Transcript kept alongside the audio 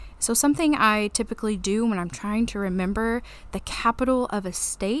So something I typically do when I'm trying to remember the capital of a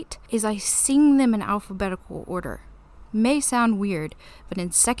state is I sing them in alphabetical order. May sound weird, but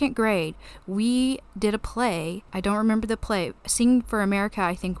in second grade, we did a play. I don't remember the play. Sing for America,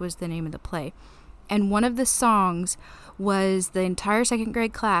 I think, was the name of the play. And one of the songs was the entire second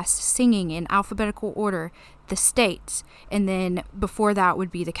grade class singing in alphabetical order the states. And then before that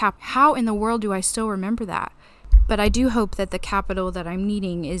would be the cap. How in the world do I still remember that? But I do hope that the capital that I'm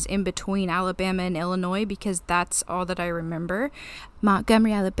needing is in between Alabama and Illinois, because that's all that I remember.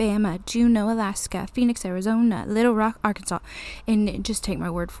 Montgomery, Alabama, Juneau, Alaska, Phoenix, Arizona, Little Rock, Arkansas. And just take my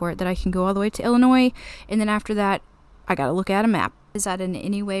word for it that I can go all the way to Illinois. And then after that, I got to look at a map. Is that in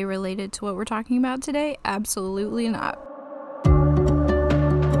any way related to what we're talking about today? Absolutely not.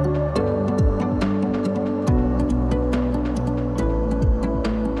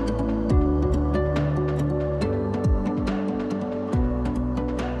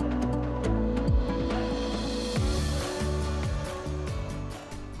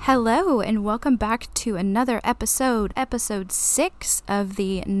 Hello, and welcome back to another episode 6 of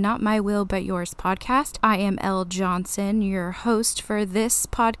the Not My Will But Yours podcast. I am Elle Johnson, your host for this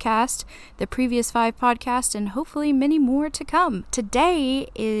podcast, the previous 5 podcasts, and hopefully many more to come. Today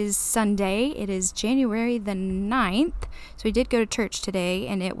is Sunday. It is January the 9th, so we did go to church today,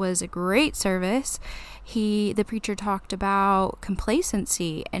 and it was a great service. The preacher talked about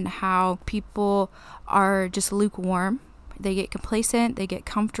complacency and how people are just lukewarm. They get complacent, they get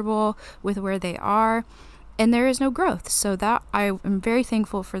comfortable with where they are, and there is no growth. So that I am very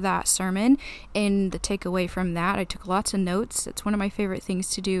thankful for that sermon. And the takeaway from that, I took lots of notes. It's one of my favorite things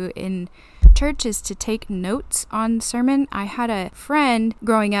to do in church is to take notes on the sermon. I had a friend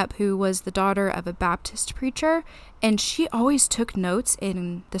growing up who was the daughter of a Baptist preacher, and she always took notes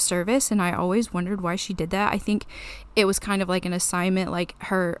in the service, and I always wondered why she did that. I think it was kind of like an assignment, like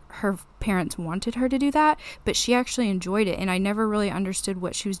her parents wanted her to do that, but she actually enjoyed it, and I never really understood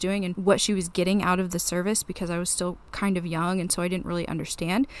what she was doing and what she was getting out of the service because I was still kind of young, and so I didn't really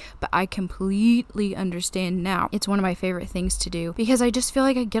understand, but I completely understand now. It's one of my favorite things to do because I just feel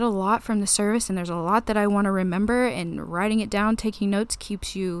like I get a lot from the service, and there's a lot that I want to remember, and writing it down, taking notes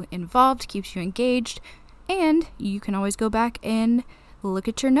keeps you involved, keeps you engaged. And you can always go back and look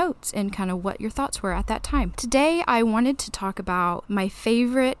at your notes and kind of what your thoughts were at that time. Today, I wanted to talk about my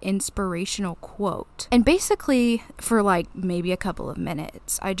favorite inspirational quote. And basically, for like maybe a couple of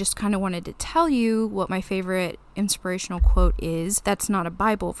minutes, I just kind of wanted to tell you what my favorite inspirational quote is. That's not a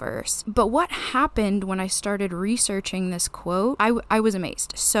Bible verse. But what happened when I started researching this quote, I was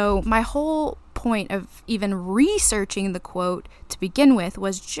amazed. So my whole point of even researching the quote to begin with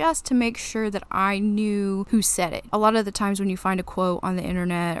was just to make sure that I knew who said it. A lot of the times when you find a quote on the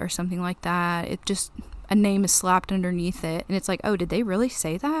internet or something like that, it just, a name is slapped underneath it, and it's like, oh, did they really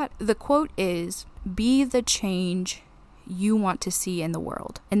say that? The quote is, "Be the change you want to see in the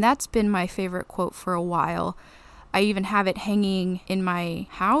world." And that's been my favorite quote for a while. I even have it hanging in my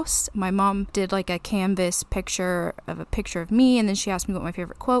house. My mom did like a canvas picture of me, and then she asked me what my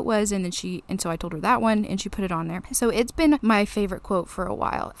favorite quote was, and so I told her that one, and she put it on there. So it's been my favorite quote for a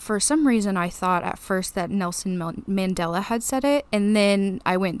while. For some reason, I thought at first that Nelson Mandela had said it, and then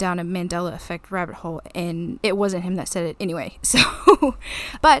I went down a Mandela effect rabbit hole, and it wasn't him that said it anyway. So,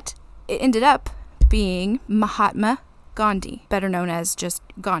 but it ended up being Mahatma Gandhi, better known as just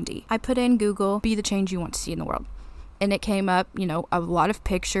Gandhi. I put in Google, "Be the change you want to see in the world." And it came up, a lot of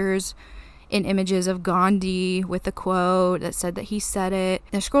pictures and images of Gandhi with the quote that said that he said it.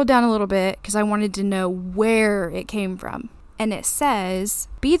 And I scrolled down a little bit because I wanted to know where it came from. And it says,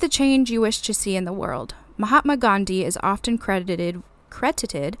 "Be the change you wish to see in the world. Mahatma Gandhi is often credited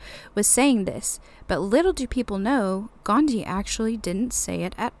with saying this, but little do people know, Gandhi actually didn't say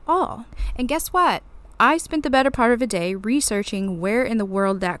it at all." And guess what? I spent the better part of a day researching where in the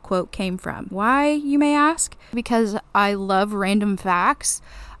world that quote came from. Why, you may ask? Because I love random facts.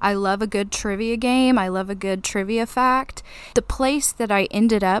 I love a good trivia game. I love a good trivia fact. The place that I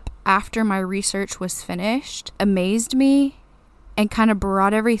ended up after my research was finished amazed me and kind of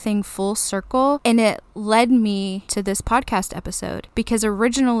brought everything full circle, and it led me to this podcast episode because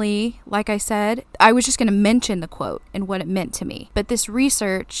originally, like I said, I was just going to mention the quote and what it meant to me, but this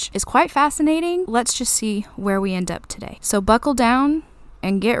research is quite fascinating. Let's just see where we end up today. So buckle down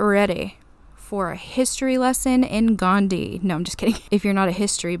and get ready for a history lesson in Gandhi. No, I'm just kidding. If you're not a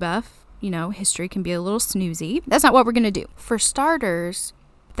history buff, history can be a little snoozy. That's not what we're going to do. For starters,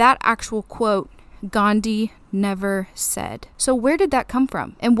 that actual quote Gandhi never said. So where did that come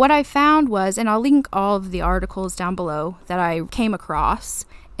from? And what I found was, and I'll link all of the articles down below that I came across,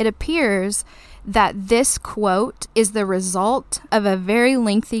 it appears that this quote is the result of a very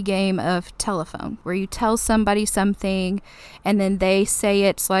lengthy game of telephone where you tell somebody something and then they say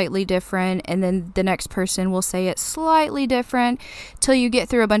it slightly different and then the next person will say it slightly different till you get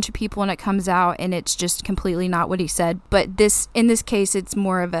through a bunch of people and it comes out and it's just completely not what he said. But in this case, it's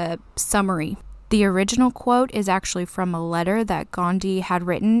more of a summary. The original quote is actually from a letter that Gandhi had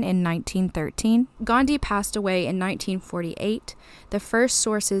written in 1913. Gandhi passed away in 1948. The first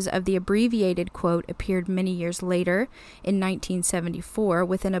sources of the abbreviated quote appeared many years later in 1974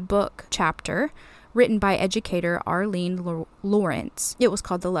 within a book chapter written by educator Arlene Lawrence. It was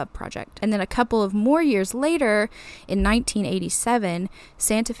called The Love Project. And then a couple of more years later, in 1987,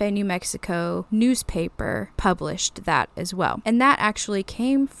 Santa Fe, New Mexico newspaper published that as well. And that actually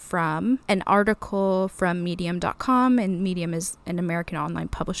came from an article from Medium.com, and Medium is an American online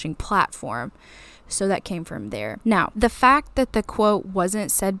publishing platform. So that came from there. Now, the fact that the quote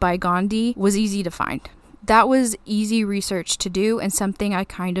wasn't said by Gandhi was easy to find. That was easy research to do and something I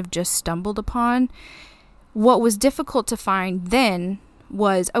kind of just stumbled upon. What was difficult to find then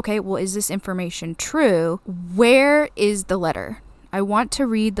was, okay, well, is this information true? Where is the letter? I want to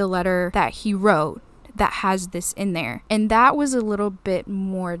read the letter that he wrote that has this in there. And that was a little bit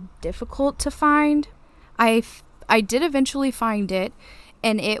more difficult to find. I did eventually find it,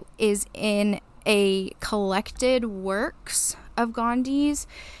 and it is in a collected works of Gandhi's.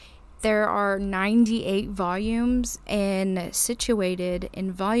 There are 98 volumes, and situated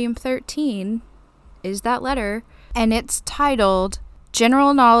in volume 13 is that letter, and it's titled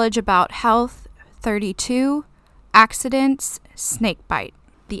General Knowledge About Health 32, Accidents, Snakebite.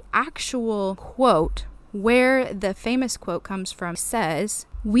 The actual quote, where the famous quote comes from, says,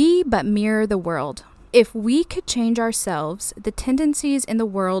 "We but mirror the world. If we could change ourselves, the tendencies in the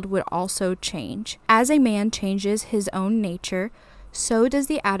world would also change. As a man changes his own nature, so does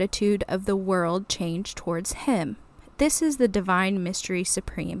the attitude of the world change towards him. This is the divine mystery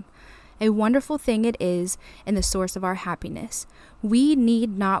supreme. A wonderful thing it is, and the source of our happiness. We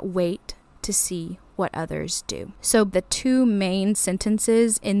need not wait to see what others do." So the two main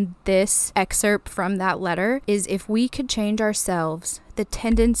sentences in this excerpt from that letter is, if we could change ourselves, the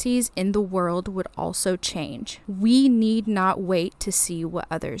tendencies in the world would also change. We need not wait to see what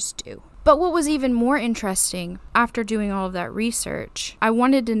others do. But what was even more interesting, after doing all of that research, I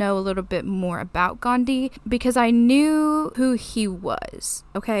wanted to know a little bit more about Gandhi because I knew who he was,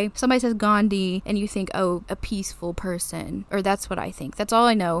 okay? Somebody says Gandhi and you think, oh, a peaceful person, or that's what I think. That's all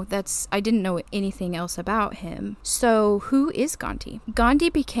I know. I didn't know anything else about him. So who is Gandhi?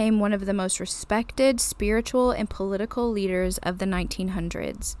 Gandhi became one of the most respected spiritual and political leaders of the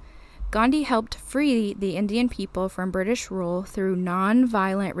 1900s. Gandhi helped free the Indian people from British rule through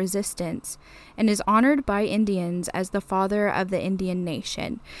non-violent resistance and is honored by Indians as the father of the Indian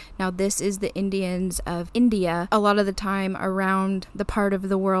nation. Now, this is the Indians of India. A lot of the time around the part of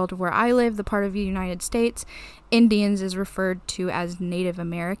the world where I live, the part of the United States, Indians is referred to as Native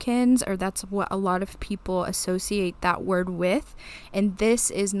Americans, or that's what a lot of people associate that word with. And this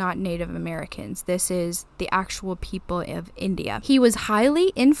is not Native Americans. This is the actual people of India. He was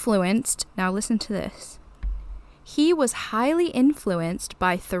highly influenced. Now listen to this. He was highly influenced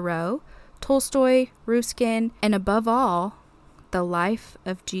by Thoreau, Tolstoy, Ruskin, and above all, the life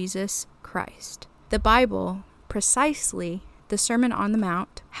of Jesus Christ. The Bible, precisely the Sermon on the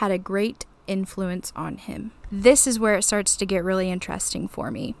Mount, had a great influence on him. This is where it starts to get really interesting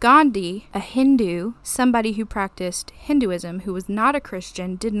for me. Gandhi, a Hindu, somebody who practiced Hinduism, who was not a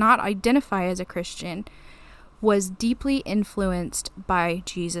Christian, did not identify as a Christian, was deeply influenced by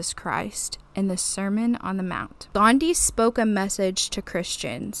Jesus Christ and the Sermon on the Mount. Gandhi spoke a message to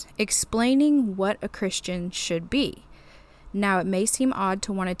Christians, explaining what a Christian should be. Now, it may seem odd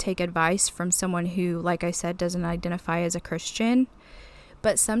to want to take advice from someone who, like I said, doesn't identify as a Christian,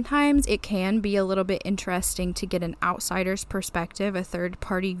 but sometimes it can be a little bit interesting to get an outsider's perspective, a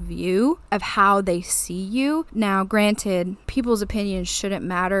third-party view of how they see you. Now, granted, people's opinions shouldn't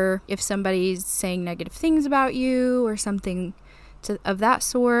matter if somebody's saying negative things about you or something of that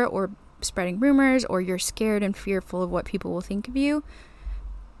sort, or spreading rumors, or you're scared and fearful of what people will think of you.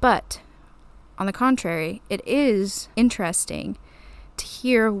 But on the contrary, it is interesting to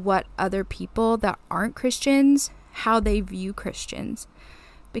hear what other people that aren't Christians, how they view Christians.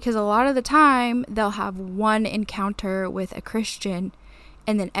 Because a lot of the time, they'll have one encounter with a Christian,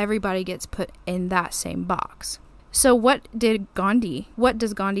 and then everybody gets put in that same box. So what does Gandhi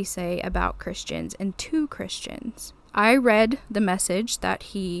say about Christians and to Christians? I read the message that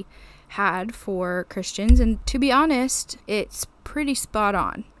he had for Christians, and to be honest, it's pretty spot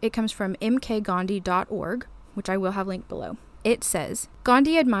on. It comes from mkgandhi.org, which I will have linked below. It says,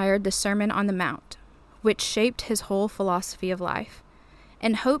 Gandhi admired the Sermon on the Mount, which shaped his whole philosophy of life,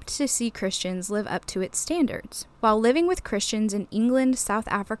 and hoped to see Christians live up to its standards. While living with Christians in England, South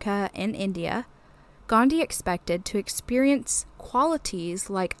Africa, and India, Gandhi expected to experience qualities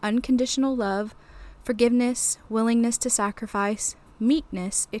like unconditional love, forgiveness, willingness to sacrifice,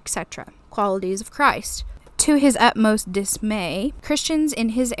 meekness, etc., qualities of Christ. To his utmost dismay, Christians in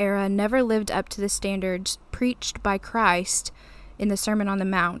his era never lived up to the standards preached by Christ in the Sermon on the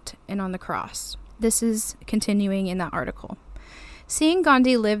Mount and on the cross. This is continuing in that article. Seeing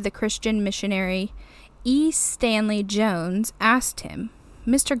Gandhi live, the Christian missionary E. Stanley Jones asked him,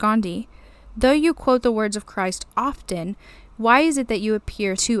 Mr. Gandhi, though you quote the words of Christ often, why is it that you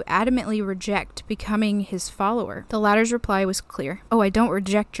appear to adamantly reject becoming his follower? The latter's reply was clear. Oh, I don't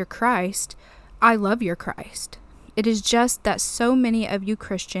reject your Christ. I love your Christ. It is just that so many of you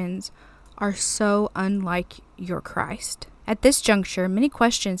Christians are so unlike your Christ. At this juncture, many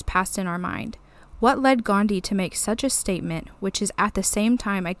questions passed in our mind. What led Gandhi to make such a statement, which is at the same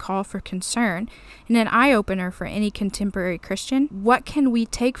time a call for concern and an eye-opener for any contemporary Christian? What can we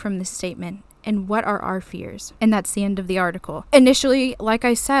take from this statement, and what are our fears? And that's the end of the article. Initially, like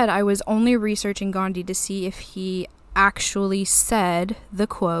I said, I was only researching Gandhi to see if he actually said the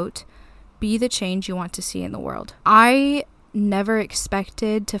quote, "Be the change you want to see in the world." I never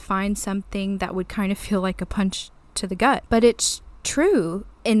expected to find something that would kind of feel like a punch to the gut, but it's true.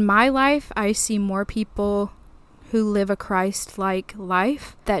 In my life, I see more people who live a Christ-like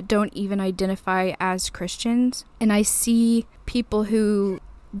life that don't even identify as Christians. And I see people who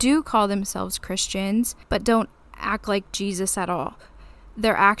do call themselves Christians, but don't act like Jesus at all.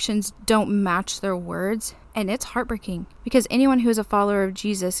 Their actions don't match their words. And it's heartbreaking because anyone who is a follower of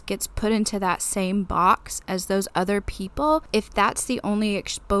Jesus gets put into that same box as those other people if that's the only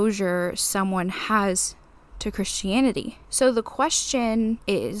exposure someone has to Christianity. So the question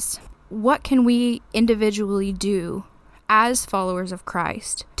is, what can we individually do as followers of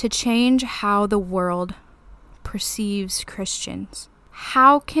Christ to change how the world perceives Christians?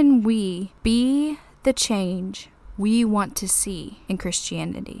 How can we be the change we want to see in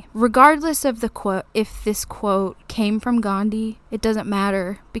Christianity? Regardless of the quote, if this quote came from Gandhi, it doesn't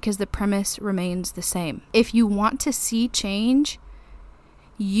matter because the premise remains the same. If you want to see change,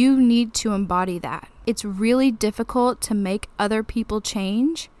 you need to embody that. It's really difficult to make other people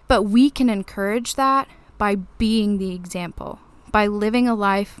change, but we can encourage that by being the example, by living a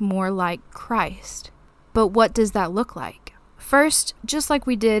life more like Christ. But what does that look like? First, just like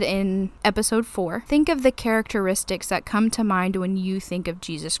we did in episode 4, think of the characteristics that come to mind when you think of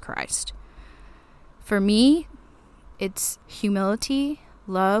Jesus Christ. For me, it's humility,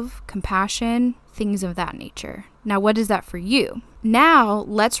 love, compassion, things of that nature. Now, what is that for you? Now,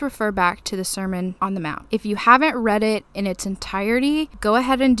 let's refer back to the Sermon on the Mount. If you haven't read it in its entirety, go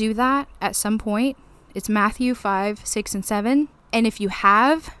ahead and do that at some point. It's Matthew 5, 6, and 7. And if you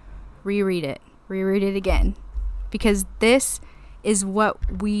have, reread it. Reread it again. Because this is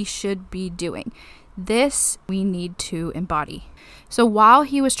what we should be doing. This we need to embody. So while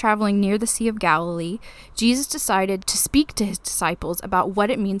he was traveling near the Sea of Galilee, Jesus decided to speak to his disciples about what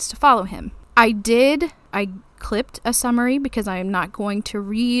it means to follow him. I clipped a summary because I am not going to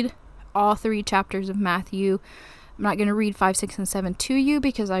read all 3 chapters of Matthew. I'm not going to read 5, 6, and 7 to you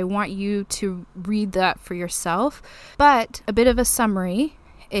because I want you to read that for yourself. But a bit of a summary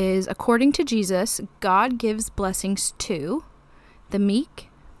is, according to Jesus, God gives blessings to the meek,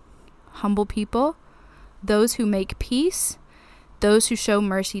 humble people, those who make peace, those who show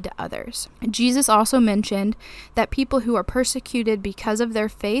mercy to others. Jesus also mentioned that people who are persecuted because of their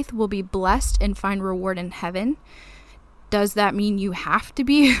faith will be blessed and find reward in heaven. Does that mean you have to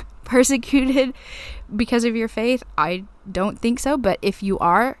be persecuted because of your faith? I don't think so, but if you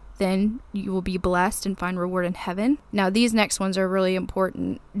are, then you will be blessed and find reward in heaven. Now, these next ones are really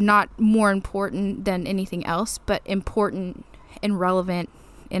important, not more important than anything else, but important and relevant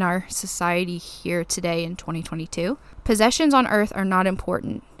in our society here today in 2022. Possessions on earth are not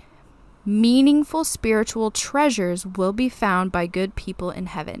important. Meaningful spiritual treasures will be found by good people in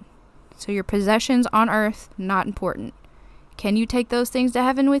heaven. So your possessions on earth, not important. Can you take those things to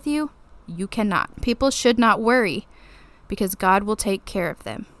heaven with you? You cannot. People should not worry because God will take care of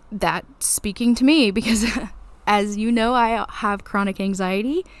them. That's speaking to me because as you know, I have chronic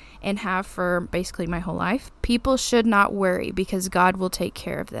anxiety and have for basically my whole life. People should not worry because God will take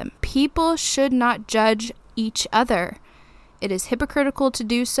care of them. People should not judge each other. It is hypocritical to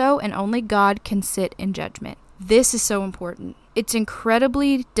do so, and only God can sit in judgment. This is so important. It's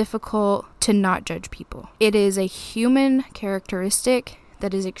incredibly difficult to not judge people. It is a human characteristic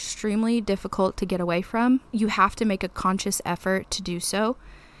that is extremely difficult to get away from. You have to make a conscious effort to do so.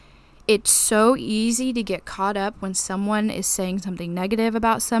 It's so easy to get caught up when someone is saying something negative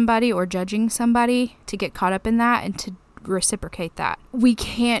about somebody or judging somebody, to get caught up in that and to reciprocate that. We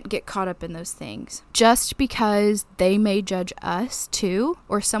can't get caught up in those things. Just because they may judge us too,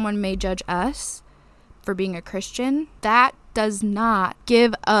 or someone may judge us for being a Christian, that does not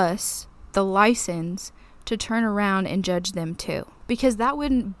give us the license to turn around and judge them too. Because that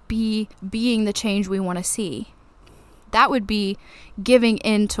wouldn't be being the change we want to see. That would be giving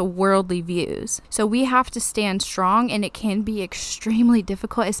in to worldly views. So we have to stand strong, and it can be extremely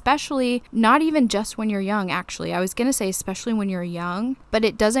difficult, especially not even just when you're young, actually. I was going to say especially when you're young, but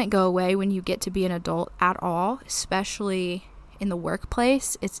it doesn't go away when you get to be an adult at all, especially in the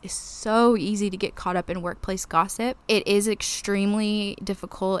workplace. It's so easy to get caught up in workplace gossip. It is extremely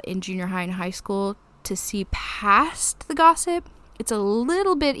difficult in junior high and high school to see past the gossip. It's a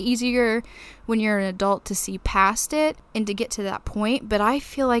little bit easier when you're an adult to see past it and to get to that point. But I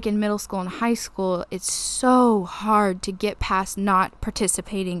feel like in middle school and high school, it's so hard to get past not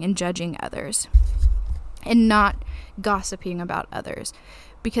participating in judging others and not gossiping about others.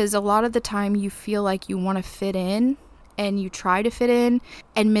 Because a lot of the time you feel like you want to fit in, and you try to fit in,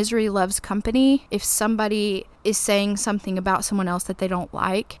 and misery loves company. If somebody is saying something about someone else that they don't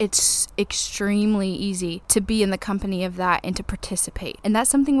like, it's extremely easy to be in the company of that and to participate. And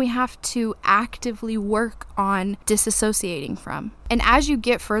that's something we have to actively work on disassociating from. And as you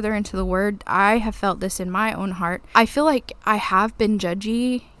get further into the word, I have felt this in my own heart. I feel like I have been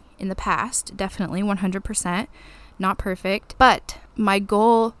judgy in the past, definitely 100%. Not perfect, but my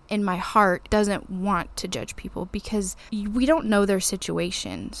goal in my heart doesn't want to judge people, because we don't know their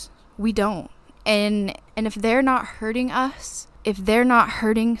situations. We don't. And if they're not hurting us, if they're not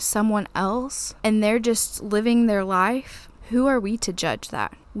hurting someone else, and they're just living their life, who are we to judge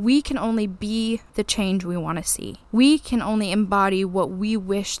that? We can only be the change we want to see. We can only embody what we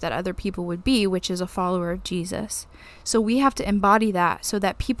wish that other people would be, which is a follower of Jesus. So we have to embody that so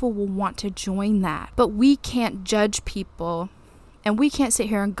that people will want to join that. But we can't judge people, and we can't sit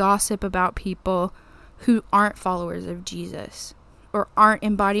here and gossip about people who aren't followers of Jesus or aren't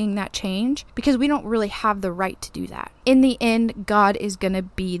embodying that change, because we don't really have the right to do that. In the end, God is going to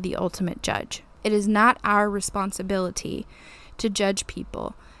be the ultimate judge. It is not our responsibility to judge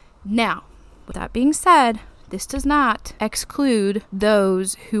people. Now, with that being said, this does not exclude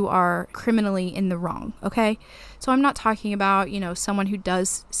those who are criminally in the wrong, okay? So I'm not talking about, someone who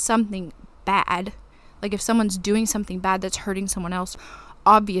does something bad. Like if someone's doing something bad that's hurting someone else,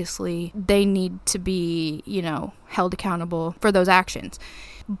 obviously they need to be, held accountable for those actions.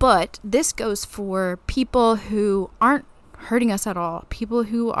 But this goes for people who aren't hurting us at all, people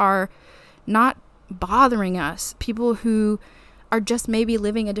who are not bothering us, people who are just maybe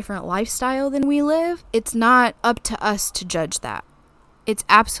living a different lifestyle than we live. It's not up to us to judge that. It's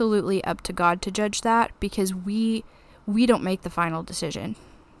absolutely up to God to judge that, because we don't make the final decision.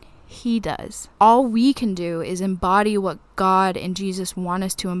 He does. All we can do is embody what God and Jesus want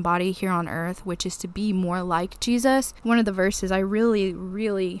us to embody here on earth, which is to be more like Jesus. One of the verses I really,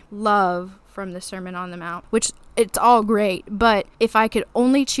 really love from the Sermon on the Mount, which it's all great, but if I could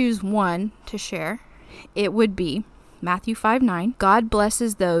only choose one to share, it would be Matthew 5:9. God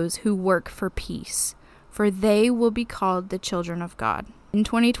blesses those who work for peace, for they will be called the children of God. In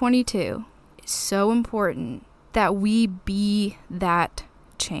 2022, it's so important that we be that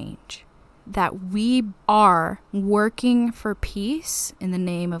change, that we are working for peace in the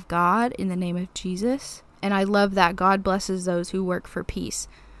name of God, in the name of Jesus. And I love that God blesses those who work for peace.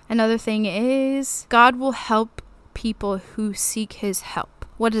 Another thing is God will help people who seek his help.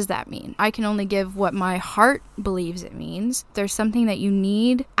 What does that mean? I can only give what my heart believes it means. If there's something that you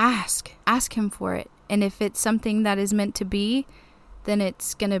need, ask him for it. And if it's something that is meant to be, then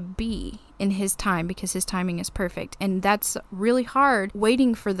it's going to be in his time, because his timing is perfect. And that's really hard.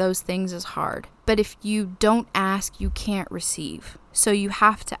 Waiting for those things is hard. But if you don't ask, you can't receive. So you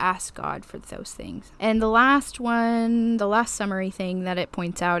have to ask God for those things. And the last summary thing that it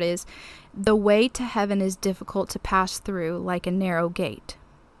points out is, the way to heaven is difficult to pass through like a narrow gate,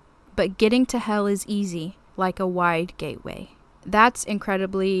 but getting to hell is easy like a wide gateway. That's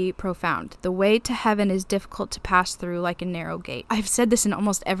incredibly profound. The way to heaven is difficult to pass through like a narrow gate. I've said this in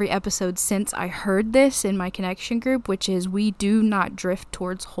almost every episode since I heard this in my connection group, which is we do not drift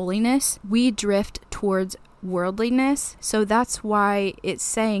towards holiness. We drift towards worldliness. So that's why it's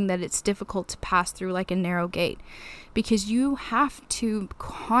saying that it's difficult to pass through like a narrow gate, because you have to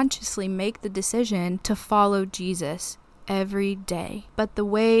consciously make the decision to follow Jesus every day. But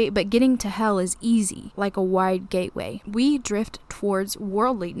getting to hell is easy, like a wide gateway. We drift towards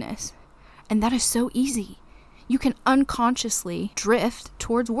worldliness, and that is so easy. You can unconsciously drift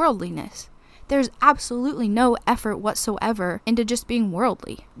towards worldliness. There's absolutely no effort whatsoever into just being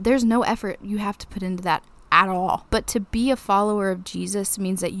worldly. There's no effort you have to put into that at all. But to be a follower of Jesus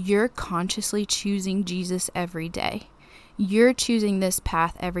means that you're consciously choosing Jesus every day. You're choosing this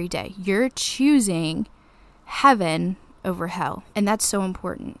path every day. You're choosing heaven over hell. And that's so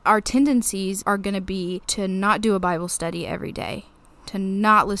important. Our tendencies are going to be to not do a Bible study every day, to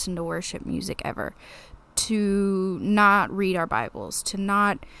not listen to worship music ever, to not read our Bibles, to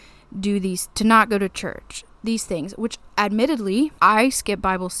not go to church. These things, which admittedly, I skip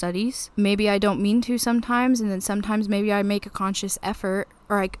Bible studies. Maybe I don't mean to sometimes, and then sometimes maybe I make a conscious effort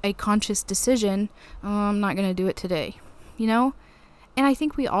or a conscious decision. Oh, I'm not going to do it today, And I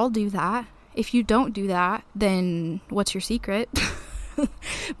think we all do that. If you don't do that, then what's your secret?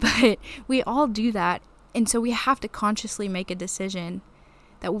 But we all do that. And so we have to consciously make a decision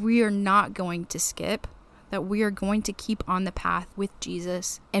that we are not going to skip, that we are going to keep on the path with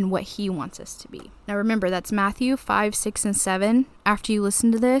Jesus and what he wants us to be. Now remember, that's Matthew 5, 6, and 7. After you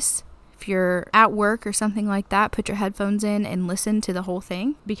listen to this, if you're at work or something like that, put your headphones in and listen to the whole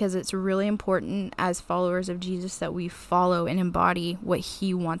thing, because it's really important as followers of Jesus that we follow and embody what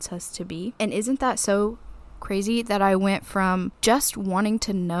he wants us to be. And isn't that so crazy that I went from just wanting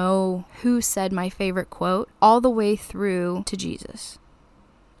to know who said my favorite quote all the way through to Jesus?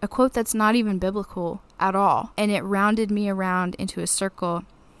 A quote that's not even biblical at all. And it rounded me around into a circle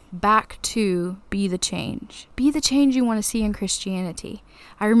back to be the change. Be the change you want to see in Christianity.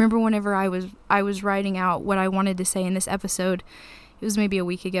 I remember whenever I was writing out what I wanted to say in this episode, it was maybe a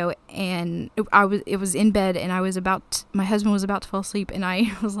week ago, and it was in bed, and my husband was about to fall asleep, and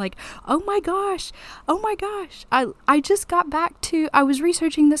I was like, oh my gosh, I just got back to, I was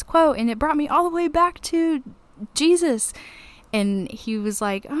researching this quote, and it brought me all the way back to Jesus. And he was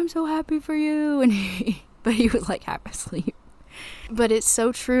like, I'm so happy for you. But he was like half asleep. But it's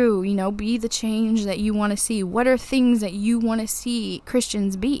so true, be the change that you want to see. What are things that you want to see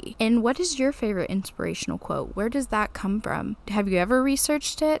Christians be? And what is your favorite inspirational quote? Where does that come from? Have you ever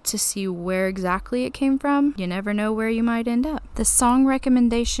researched it to see where exactly it came from? You never know where you might end up. The song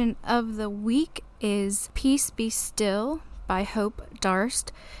recommendation of the week is Peace Be Still by Hope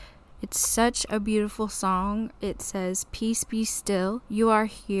Darst. It's such a beautiful song. It says, peace be still. You are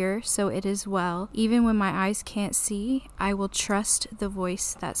here, so it is well. Even when my eyes can't see, I will trust the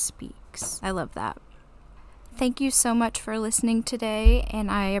voice that speaks. I love that. Thank you so much for listening today,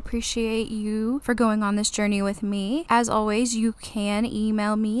 and I appreciate you for going on this journey with me. As always, you can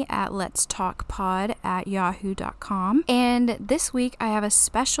email me at letstalkpod@yahoo.com. And this week, I have a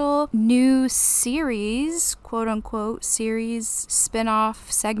special new series, quote-unquote series spin-off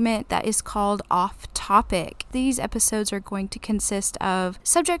segment that is called Off Topic. These episodes are going to consist of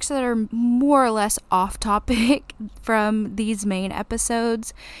subjects that are more or less off topic from these main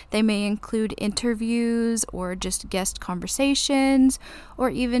episodes. They may include interviews or just guest conversations, or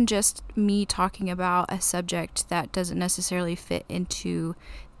even just me talking about a subject that doesn't necessarily fit into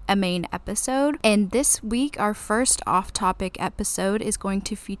a main episode. And this week, our first off-topic episode is going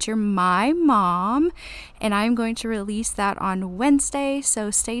to feature my mom, and I'm going to release that on Wednesday,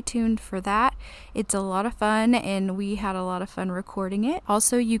 so stay tuned for that. It's a lot of fun, and we had a lot of fun recording it.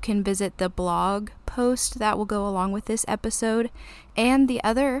 Also, you can visit the blog post that will go along with this episode and the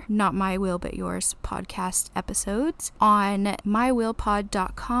other Not My Will But Yours podcast episodes on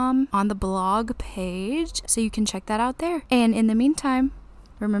mywillpod.com on the blog page, so you can check that out there. And in the meantime,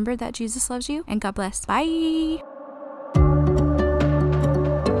 remember that Jesus loves you, and God bless. Bye!